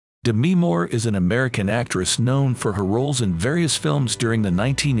Demi Moore is an American actress known for her roles in various films during the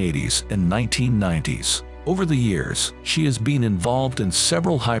 1980s and 1990s. Over the years, she has been involved in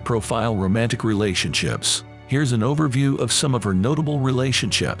several high-profile romantic relationships. Here's an overview of some of her notable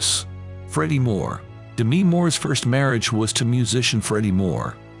relationships. Freddie Moore. Demi Moore's first marriage was to musician Freddie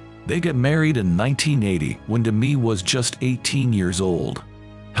Moore. They got married in 1980 when Demi was just 18 years old.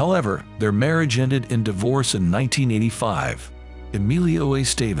 However, their marriage ended in divorce in 1985. Emilio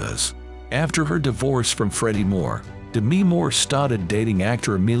Estevez. After her divorce from Freddie Moore, Demi Moore started dating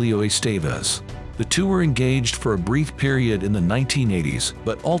actor Emilio Estevez. The two were engaged for a brief period in the 1980s,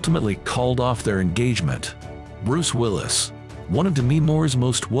 but ultimately called off their engagement. Bruce Willis. One of Demi Moore's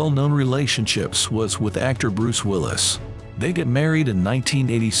most well-known relationships was with actor Bruce Willis. They got married in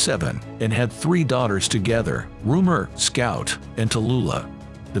 1987 and had 3 daughters together, Rumor, Scout, and Tallulah.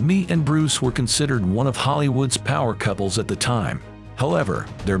 Demi and Bruce were considered one of Hollywood's power couples at the time. However,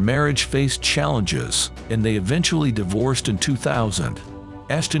 their marriage faced challenges, and they eventually divorced in 2000.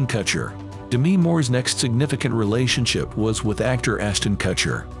 Ashton Kutcher. Demi Moore's next significant relationship was with actor Ashton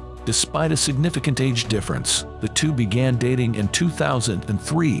Kutcher. Despite a significant age difference, the two began dating in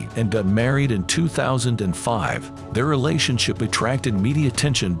 2003 and got married in 2005. Their relationship attracted media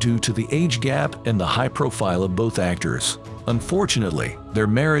attention due to the age gap and the high profile of both actors. Unfortunately, their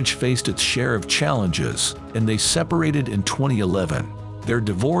marriage faced its share of challenges, and they separated in 2011. Their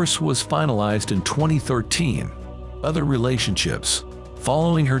divorce was finalized in 2013. Other relationships.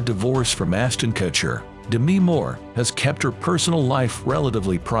 Following her divorce from Ashton Kutcher, Demi Moore has kept her personal life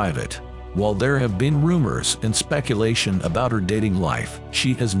relatively private. While there have been rumors and speculation about her dating life,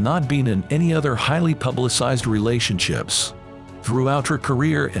 she has not been in any other highly publicized relationships. Throughout her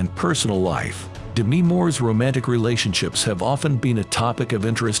career and personal life, Demi Moore's romantic relationships have often been a topic of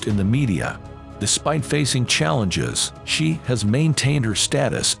interest in the media. Despite facing challenges, she has maintained her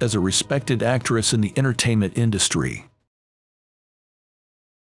status as a respected actress in the entertainment industry.